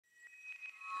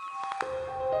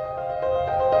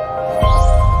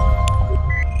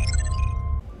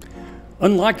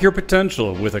Unlock your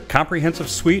potential with a comprehensive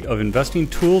suite of investing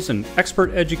tools and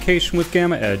expert education with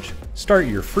GammaEdge. Start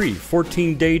your free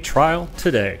 14-day trial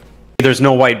today. There's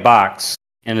no white box,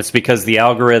 and it's because the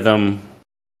algorithm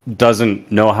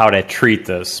doesn't know how to treat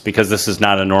this, because this is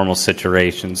not a normal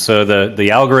situation. So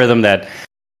the algorithm that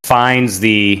finds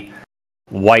the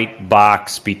white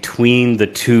box between the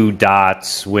two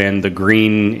dots when the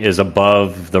green is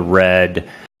above the red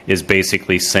is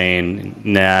basically saying,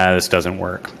 nah, this doesn't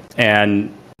work.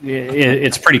 And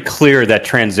it's pretty clear that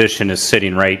transition is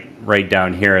sitting right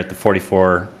down here at the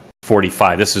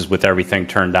 44.45. This is with everything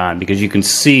turned on, because you can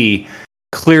see,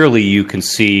 clearly you can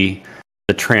see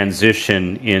the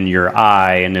transition in your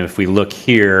eye. And if we look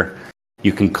here,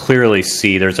 you can clearly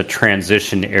see there's a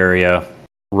transition area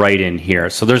right in here.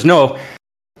 So there's no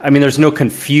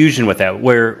confusion with that.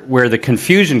 Where the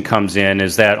confusion comes in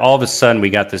is that all of a sudden we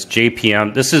got this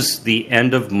JPM. This is the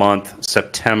end of month,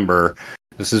 September.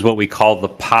 This is what we call the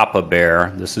Papa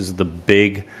Bear. This is the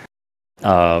big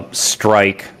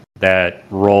strike that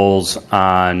rolls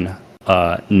on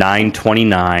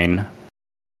 9/29.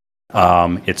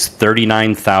 It's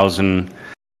 39,000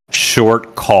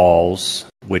 short calls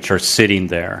which are sitting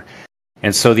there.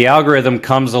 And so the algorithm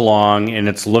comes along and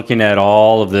it's looking at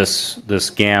all of this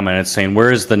gamma, and it's saying,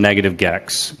 where is the negative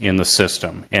GEX in the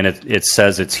system? And it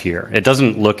says it's here. It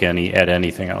doesn't look at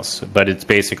anything else, but it's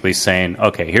basically saying,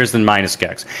 okay, here's the minus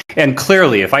GEX. And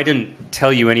clearly, if I didn't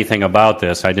tell you anything about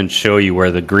this, I didn't show you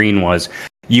where the green was,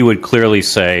 you would clearly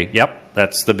say, yep,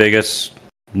 that's the biggest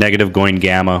negative going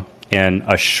gamma. And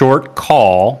a short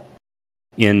call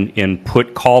in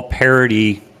put call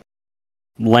parity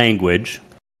language,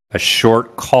 a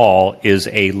short call is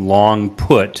a long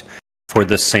put for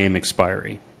the same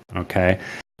expiry. Okay,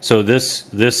 so this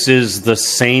is the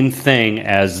same thing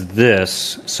as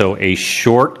this. So a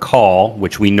short call,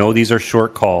 which we know these are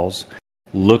short calls,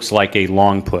 looks like a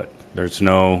long put. There's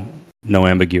no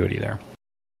ambiguity there.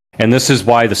 And this is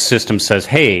why the system says,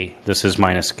 hey, this is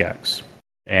minus GEX.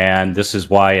 And this is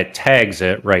why it tags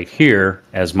it right here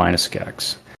as minus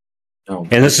GEX. Oh.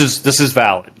 And this is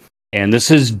valid. And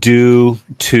this is due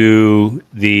to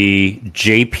the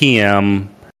JPM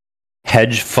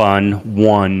Hedge Fund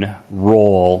 1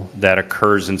 roll that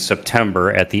occurs in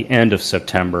September, at the end of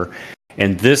September.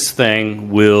 And this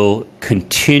thing will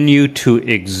continue to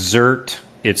exert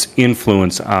its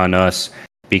influence on us,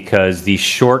 because these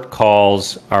short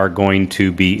calls are going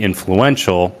to be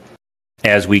influential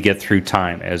as we get through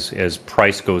time. As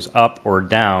price goes up or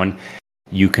down,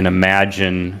 you can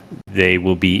imagine they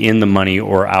will be in the money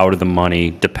or out of the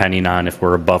money, depending on if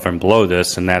we're above and below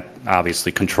this, and that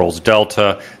obviously controls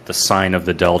delta, the sign of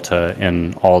the delta,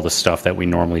 and all the stuff that we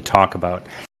normally talk about.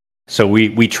 So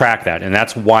we track that, and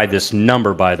that's why this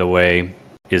number, by the way,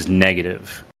 is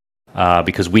negative,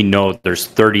 because we know there's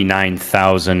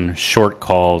 39,000 short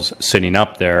calls sitting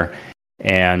up there,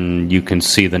 and you can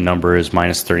see the number is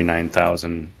minus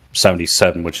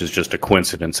 39,077, which is just a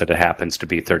coincidence that it happens to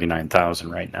be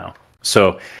 39,000 right now.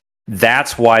 So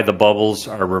that's why the bubbles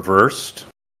are reversed.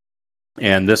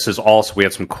 And this is also, we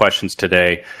had some questions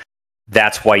today.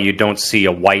 That's why you don't see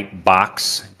a white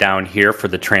box down here for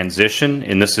the transition.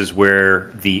 And this is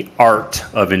where the art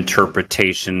of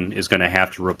interpretation is going to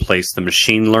have to replace the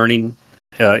machine learning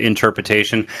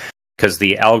interpretation, because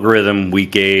the algorithm we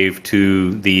gave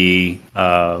to the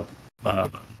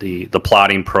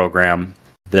plotting program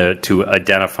to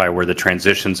identify where the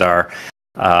transitions are,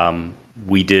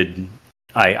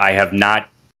 I have not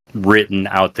written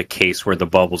out the case where the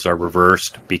bubbles are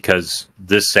reversed, because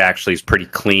this actually is pretty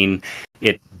clean.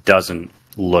 It doesn't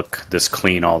look this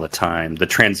clean all the time. The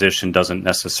transition doesn't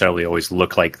necessarily always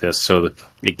look like this, so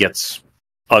it gets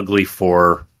ugly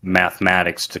for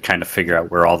mathematics to kind of figure out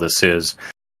where all this is.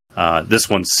 This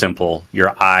one's simple.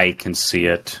 Your eye can see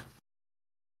it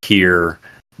here,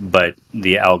 but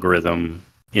the algorithm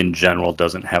in general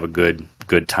doesn't have a good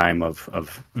time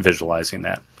of visualizing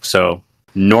that. So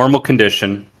normal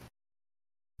condition,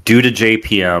 due to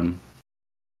JPM,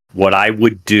 what I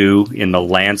would do in the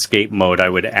landscape mode, I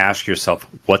would ask yourself,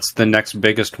 what's the next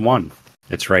biggest one?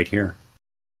 It's right here.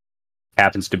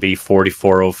 Happens to be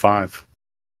 44.05.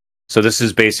 So this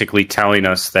is basically telling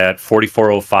us that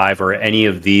 44.05 or any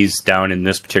of these down in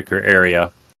this particular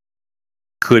area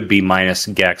could be minus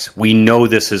GEX. We know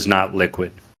this is not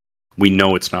liquid. We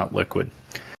know it's not liquid.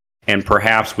 And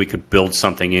perhaps we could build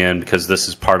something in, because this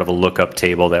is part of a lookup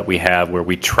table that we have where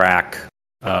we track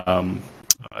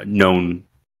known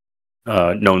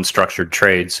structured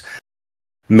trades.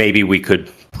 Maybe we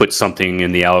could put something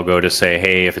in the algo to say,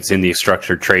 hey, if it's in the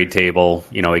structured trade table,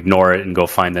 ignore it and go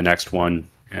find the next one.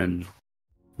 And,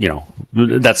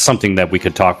 that's something that we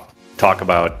could talk talk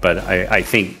about, but I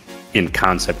think in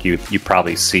concept you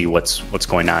probably see what's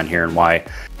going on here and why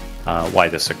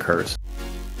this occurs.